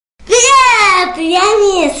Привет, я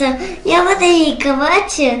Миша. Я Вика,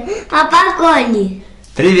 Вачи, о погоне.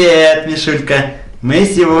 Привет, Мишулька. Мы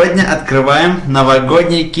сегодня открываем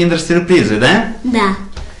новогодние киндер-сюрпризы, да? Да.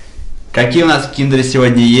 Какие у нас в киндере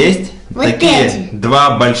сегодня есть? Вот такие эти.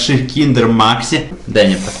 Два больших киндер Макси. Дай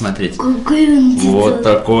мне посмотреть. Какой он Вот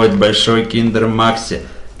такой вот большой киндер Макси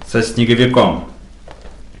со снеговиком.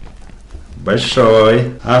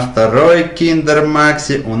 Большой. А второй киндер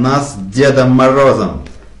Макси у нас с Дедом Морозом.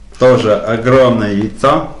 Тоже огромное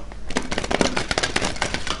яйцо.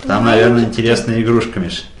 Там, наверное, интересная игрушка,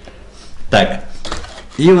 Миш. Так.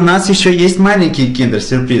 И у нас еще есть маленькие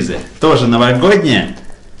киндер-сюрпризы. Тоже новогодние.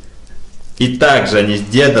 И также они с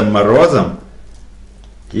Дедом Морозом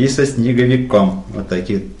и со снеговиком. Вот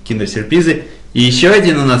такие киндер-сюрпризы. И еще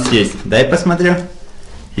один у нас есть. Дай посмотрю.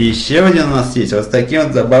 И еще один у нас есть. Вот с таким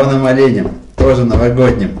вот забавным оленем. Тоже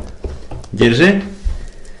новогодним. Держи.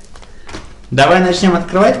 Давай начнем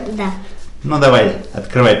открывать? Да. Ну давай,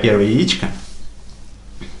 открывай первое яичко.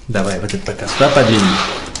 Давай, вот это пока сюда подвинем.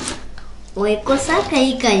 Ой, кусака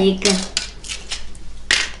и карика.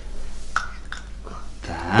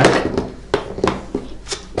 Так.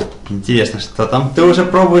 Интересно, что там? Ты уже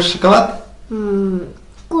пробуешь шоколад?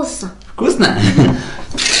 Вкусно. Вкусно?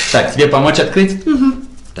 Так, тебе помочь открыть?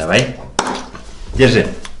 Давай. Держи.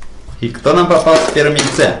 И кто нам попался в первом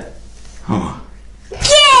яйце? О,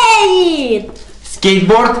 Кейт!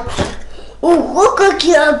 скейтборд. Ого,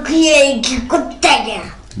 какие наклейки крутые.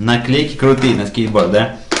 Наклейки крутые на скейтборд,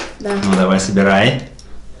 да? Да. Ну давай, собирай.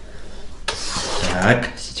 Так,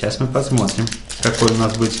 сейчас мы посмотрим, какой у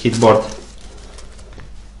нас будет скейтборд.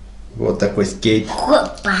 Вот такой скейт.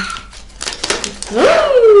 Хопа.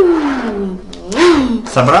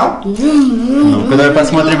 Собрал? Ну-ка, давай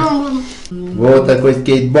посмотрим. Вот такой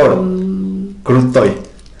скейтборд. Крутой.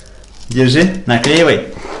 Держи,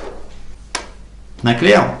 наклеивай.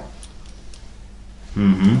 Наклеил?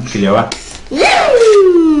 Угу, клево.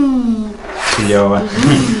 Клево.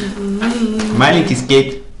 Маленький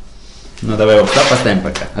скейт. Ну давай его сюда поставим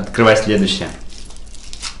пока. Открывай следующее.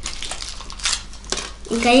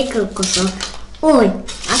 И карика кусок. Ой,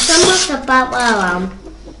 а сама попала.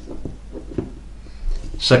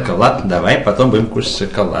 Шоколад. Давай, потом будем кушать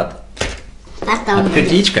шоколад. Потом.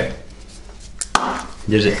 Открыть яичко.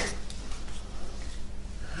 Держи.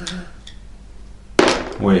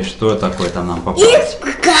 Ой, что такое там нам попалось?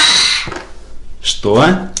 Итка. Что?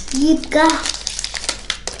 Итка.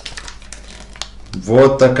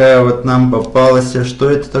 Вот такая вот нам попалась.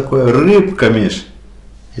 Что это такое? Рыбка, Миш.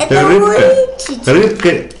 Это рыбка. увеличить.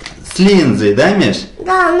 Рыбка с линзой, да, Миш?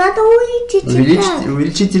 Да, надо увеличить.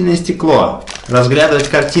 Увеличительное стекло. Разглядывать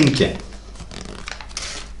картинки.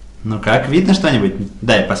 Ну как, видно что-нибудь?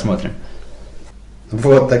 Дай посмотрим.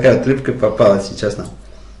 Вот такая вот рыбка попалась сейчас нам.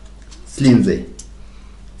 С линзой.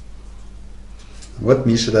 Вот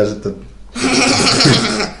Миша даже тут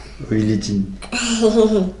увеличен.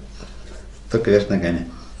 Только вверх ногами.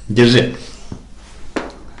 Держи.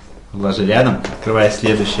 Ложи рядом, открывай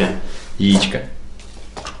следующее яичко.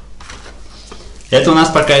 Это у нас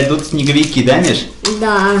пока идут снеговики, да, Миш?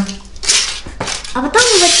 Да. А потом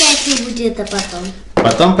вот эти будет, а потом.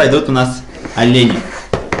 Потом пойдут у нас олени.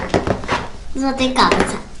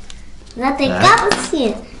 Затыкаться.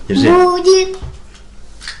 Затыкаться Держи. будет.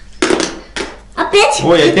 Опять?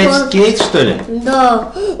 Ой, опять скейтборд. скейт, что ли?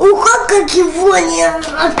 Да. Уха, как его не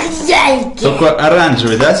оклейки. Только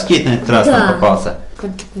оранжевый, да, скейт на этот раз Да. нам попался?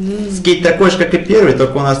 Скейт такой же, как и первый,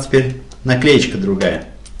 только у нас теперь наклеечка другая.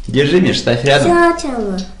 Держи, Миш, ставь рядом.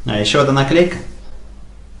 А еще одна наклейка.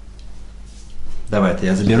 Давай, это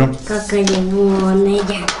я заберу. Как лимонная.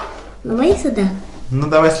 Давай сюда. Ну,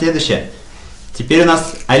 давай следующее. Теперь у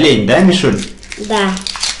нас олень, да, Мишуль? Да.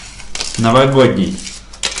 Новогодний.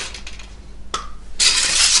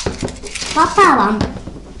 Попала.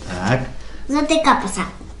 Так, Затыкаться.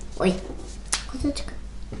 Ой. Кусочек.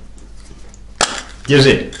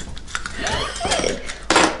 держи.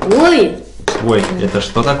 Ой. Ой, это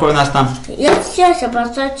что такое у нас там? Я сейчас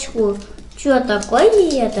посочку. Что такое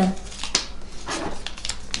это?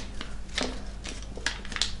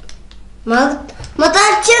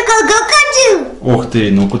 Мотоцикл крокодил! Ух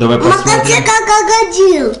ты, ну-ка давай посмотрим. Мотоцикл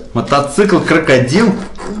крокодил! Мотоцикл крокодил?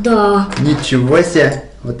 Да. Ничего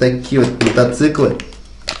себе. Вот такие вот мотоциклы.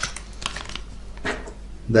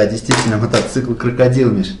 Да, действительно, мотоцикл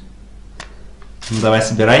крокодил, Миш. Ну давай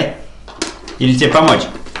собирай. Или тебе помочь?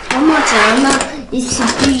 Помочь, она если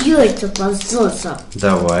бьется позоса.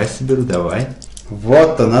 Давай соберу, давай.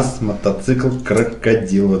 Вот у нас мотоцикл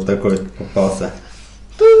крокодил. Вот такой вот попался.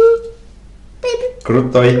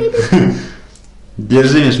 Крутой.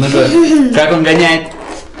 Держи, Миш, ну-ка. Как он гоняет?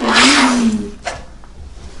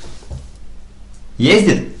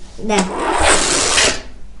 Ездит? Да.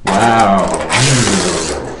 Вау.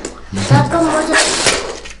 Только может...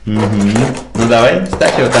 Угу. Ну давай,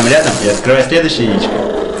 ставь его там рядом и открывай следующее яичко.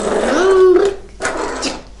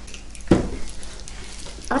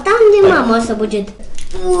 А там где мамоса будет.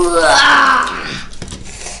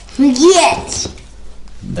 Есть!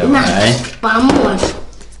 Давай. Поможешь.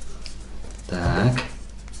 Так.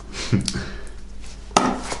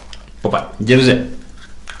 Опа, держи.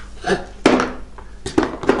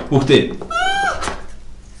 Ух ты.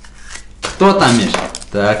 Кто там, Миш?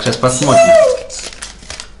 Так, сейчас посмотрим.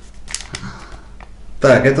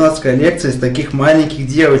 Так, это у нас коллекция из таких маленьких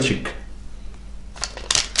девочек.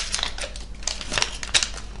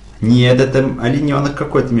 Нет, это олененок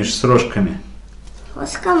какой-то, Миш, с рожками.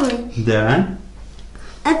 Ложками. Да.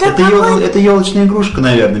 Это Это елочная игрушка,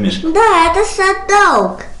 наверное, Миш. Да, это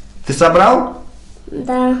садок. Ты собрал?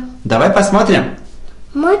 Да. Давай посмотрим.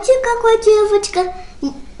 Смотри, какой девочка.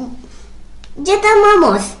 Где-то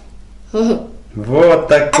мамос. Вот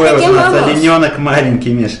такой Это вот у нас Мамос. олененок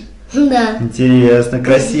маленький, Миш. Да. Интересно,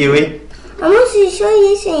 красивый. А может еще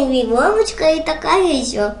есть и веревочка и такая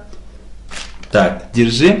еще. Так,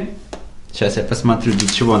 держи. Сейчас я посмотрю, для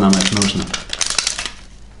чего нам это нужно.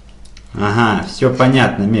 Ага, все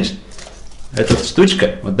понятно, Миш. Эта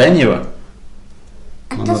штучка, вот дай мне его.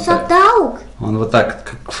 Он Это вот так. садок. Он вот так,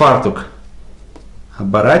 как фартук,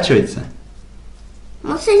 оборачивается.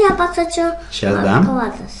 Может я посмотрю. Сейчас дам.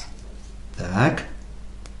 Класс. Так.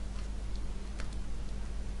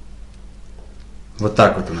 Вот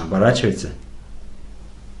так вот он оборачивается.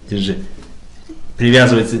 Держи.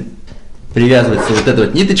 Привязывается вот эта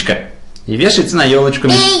вот ниточка и вешается на елочку.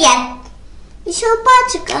 Привет. Еще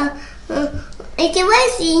пачка. Эти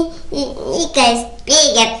вещи и кайс.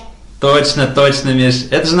 Привет. Точно, точно, Миш.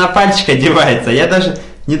 Это же на пальчик одевается. Я даже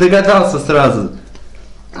не догадался сразу.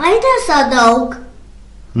 А это садок.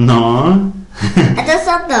 Но. Это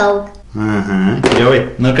садок. Ага, клевый.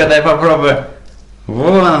 Ну-ка дай попробую.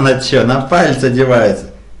 Вон она что, на палец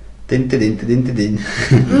одевается. Тынь-тынь-тынь-тынь.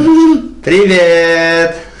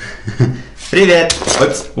 Привет! Привет!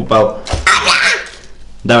 Опс, упал.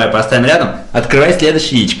 Давай поставим рядом. Открывай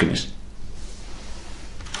следующее яичко, Миш.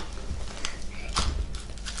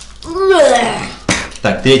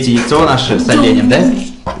 Так, третье яйцо наше с оленем, да?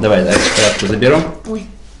 Давай, дальше коробку заберем. Ой.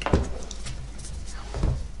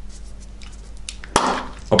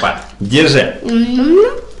 Опа, держи.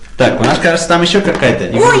 Так, у нас, кажется, там еще какая-то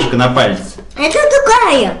игрушка на палец. Это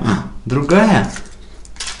другая. А, другая?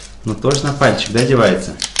 Ну, тоже на пальчик, да,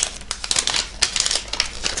 одевается?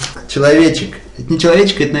 Человечек. Это не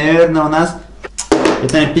человечек, это, наверное, у нас...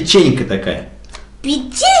 Это, наверное, печенька такая.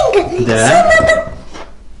 Печенька. Да. Всё надо.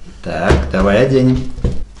 Так, давай оденем.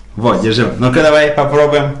 Вот, держи. Ну-ка, давай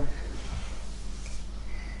попробуем.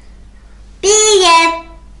 Привет.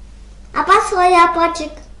 А посмотри,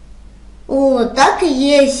 пачек. О, так и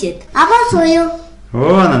ездит. А посмотри.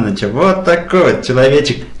 Вон она что, вот такой вот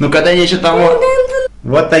человечек. Ну, когда еще того...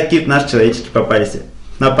 Вот такие наш человечки попались.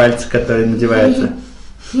 На пальцы, которые надеваются.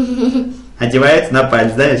 Одевается на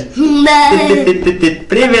палец, знаешь? Да.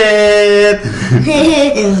 Привет!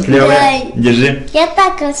 Клевая. Дай. Держи. Я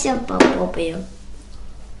так все попробую.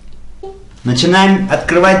 Начинаем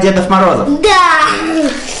открывать Дедов Морозов. Да.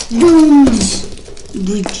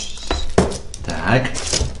 Так,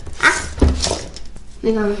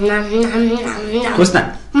 Нам-нам-нам-нам-нам.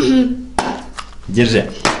 вкусно? Держи.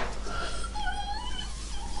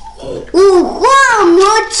 Ого,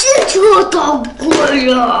 мочи, что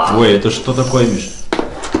такое? Ой, это что такое, Миш?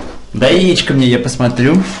 Дай яичко мне, я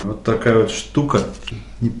посмотрю. Вот такая вот штука.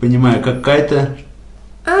 Не понимаю, какая-то...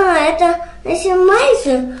 А, это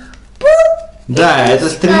нажимаешь. Да, это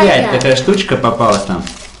стреляет. Такая штучка попалась там.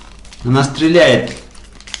 Она стреляет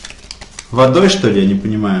водой, что ли, я не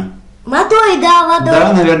понимаю. Водой, да, водой.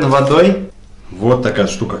 Да, наверное, водой. Вот такая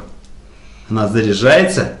штука. Она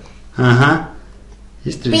заряжается. Ага. И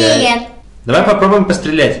стреляет. Привет. Давай попробуем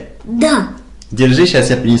пострелять. Да. Держи, сейчас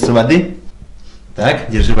я принесу воды. Так,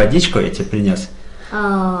 держи водичку, я тебе принес.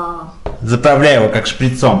 А, Заправляй его как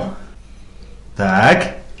шприцом.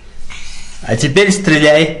 Так. А теперь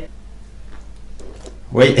стреляй.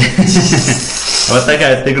 Ой. Вот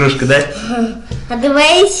такая вот игрушка, да? А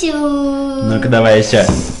давай еще. Ну-ка, давай еще.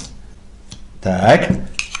 Так.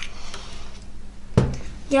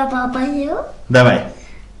 Я попадаю. Давай.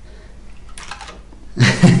 Вот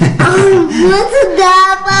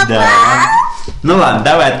сюда попал. Да. Ну ладно,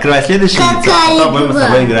 давай, открывай следующее яйцо, Какая потом будем с игра?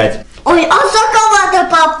 тобой играть. Ой, а шоколада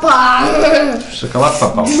попал. В шоколад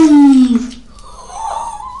попал.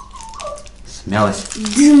 Смялась.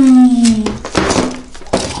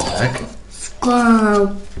 Так.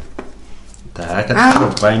 Скал. Так,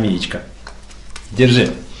 открываем яичко.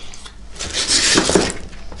 Держи.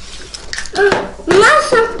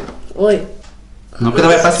 Наша... Ой. Ну-ка,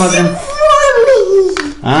 давай посмотрим.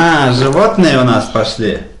 А, животные у нас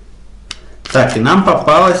пошли. Так, и нам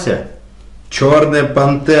попалась черная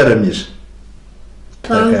пантера, Миш.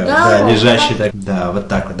 Такая, да, лежащая так. Да, вот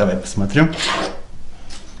так вот. Давай посмотрим.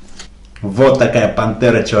 Вот такая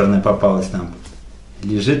пантера черная попалась нам.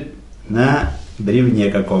 Лежит на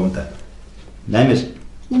бревне каком-то. Да, Миш?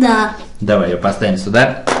 Да. Давай ее поставим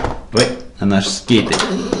сюда. Ой, на наши скейты.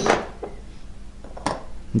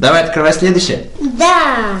 Давай открывай следующее.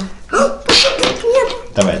 Да. Нет.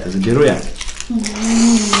 Давай, это заберу я.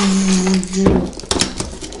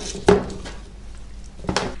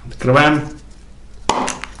 Открываем.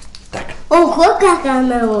 Так. Ого, как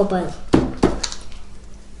она лопает.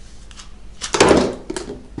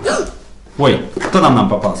 Ой, кто нам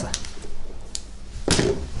попался?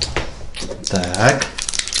 Так.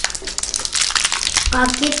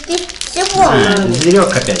 Какие-то всего.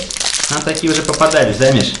 Зверек опять. Нам такие уже попадались,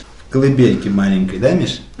 да, Миш? Колыбельки маленькой, да,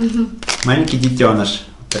 Миш? Угу. Маленький детеныш.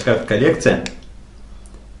 Такая вот коллекция.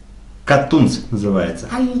 Катунс называется.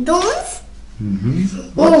 Кантунс?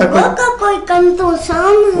 Угу. Ого, какой кантунс.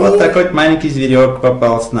 Вот такой вот маленький зверек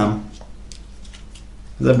попался нам.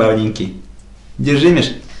 Забавненький. Держи,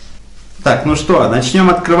 Миш. Так, ну что, начнем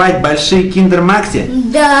открывать большие Киндер Макси?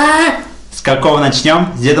 Да. С какого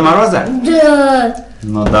начнем? С Деда Мороза? Да.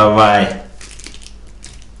 Ну давай.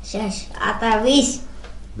 Сейчас, оторвись.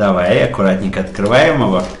 Давай, аккуратненько открываем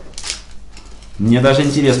его. Мне даже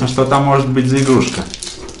интересно, что там может быть за игрушка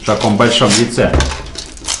в таком большом яйце.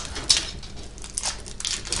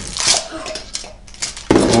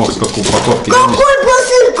 Ох, сколько упаковки. Какой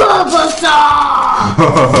после кабаса?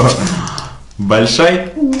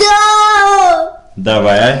 Большой? Да.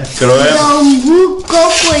 Давай, откроем. Там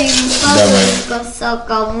какой Давай.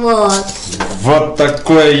 соковод. Вот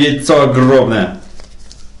такое яйцо огромное.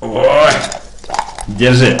 Ой.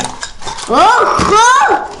 Держи. Ого!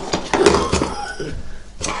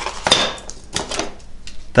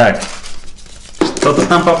 Так, что тут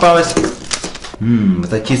нам попалось? Вот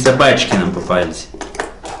такие собачки нам попались.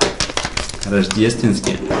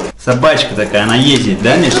 Рождественские. Собачка такая, она ездит,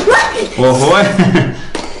 да, Миш? Ого!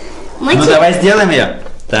 Ну давай сделаем ее.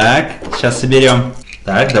 Так, сейчас соберем.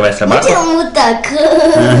 Так, давай собаку. Вот так.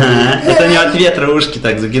 Ага. Это у нее от ветра ушки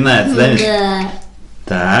так загинаются, да, Миш? Да.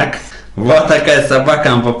 Так, вот такая собака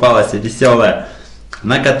нам попалась, веселая.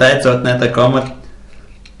 Она катается вот на таком вот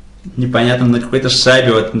непонятном, на какой-то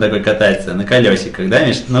шайбе вот на такой катается, на колесиках, да,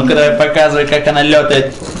 Миш? Ну-ка давай показывай, как она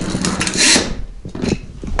летает.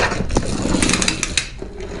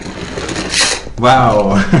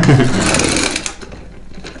 Вау!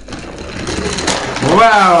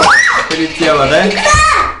 Вау! Полетела, да?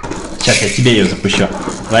 Сейчас я тебе ее запущу.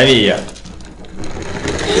 Лови ее.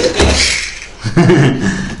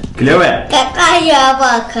 Клевая? Какая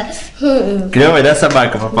собака? Клевая, да,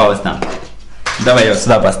 собака попалась нам? Давай ее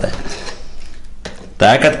сюда поставь.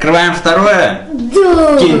 Так, открываем второе.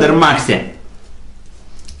 Да. Киндер Макси.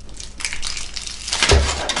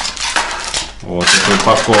 Вот эта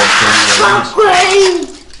упаковка. Какой?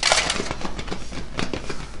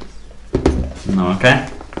 Ну-ка.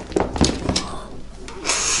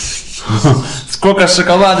 Сколько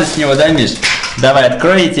шоколада с него, да, Миш? Давай,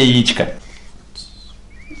 открой эти яичко.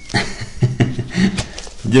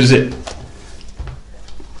 Держи.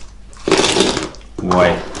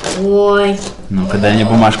 Ой. Ой. Ну-ка, дай мне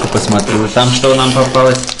бумажку посмотрю. Там что нам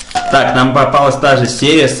попалось? Так, нам попалась та же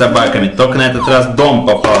серия с собаками, только на этот раз дом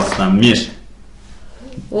попался нам, Миш.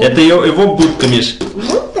 Это его будка, Миш.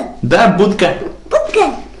 Будка? Да, будка.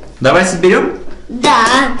 Будка? Давай соберем. Да.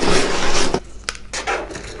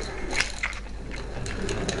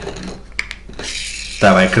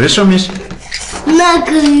 Давай крышу, Миш. На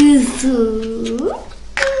крысу.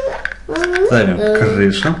 Ставим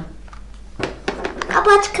крышу.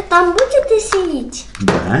 Собачка там будет и сидеть?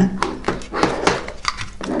 Да.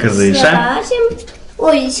 Крыша. Сядем.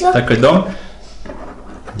 Ой, еще. Такой дом.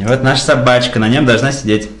 И вот наша собачка, на нем должна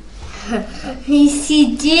сидеть. И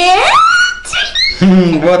сидеть.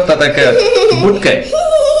 Вот та такая будка.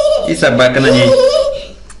 И собака на ней.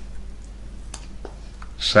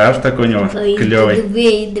 Шарф такой у него клевый.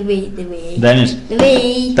 Давай. Да, Миш?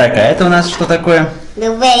 Давай. Так, а это у нас что такое?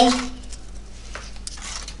 Давай.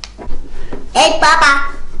 Эй, папа.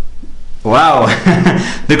 Вау!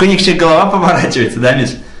 Так у них еще голова поворачивается, да,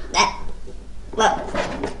 Миш?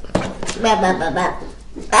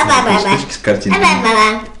 Штучки с картинками.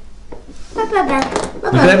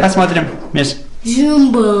 Ну давай посмотрим, Миш.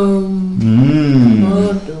 Джумба.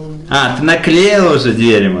 А, ты наклеил уже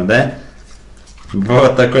дверь ему, да?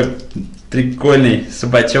 Вот такой прикольный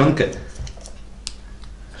собачонка.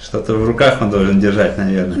 Что-то в руках он должен держать,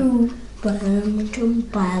 наверное.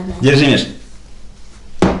 Держи, Миш.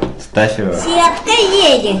 Ставь его. Сетка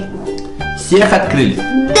едет. Всех открыли.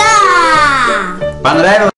 Да! Понравилось?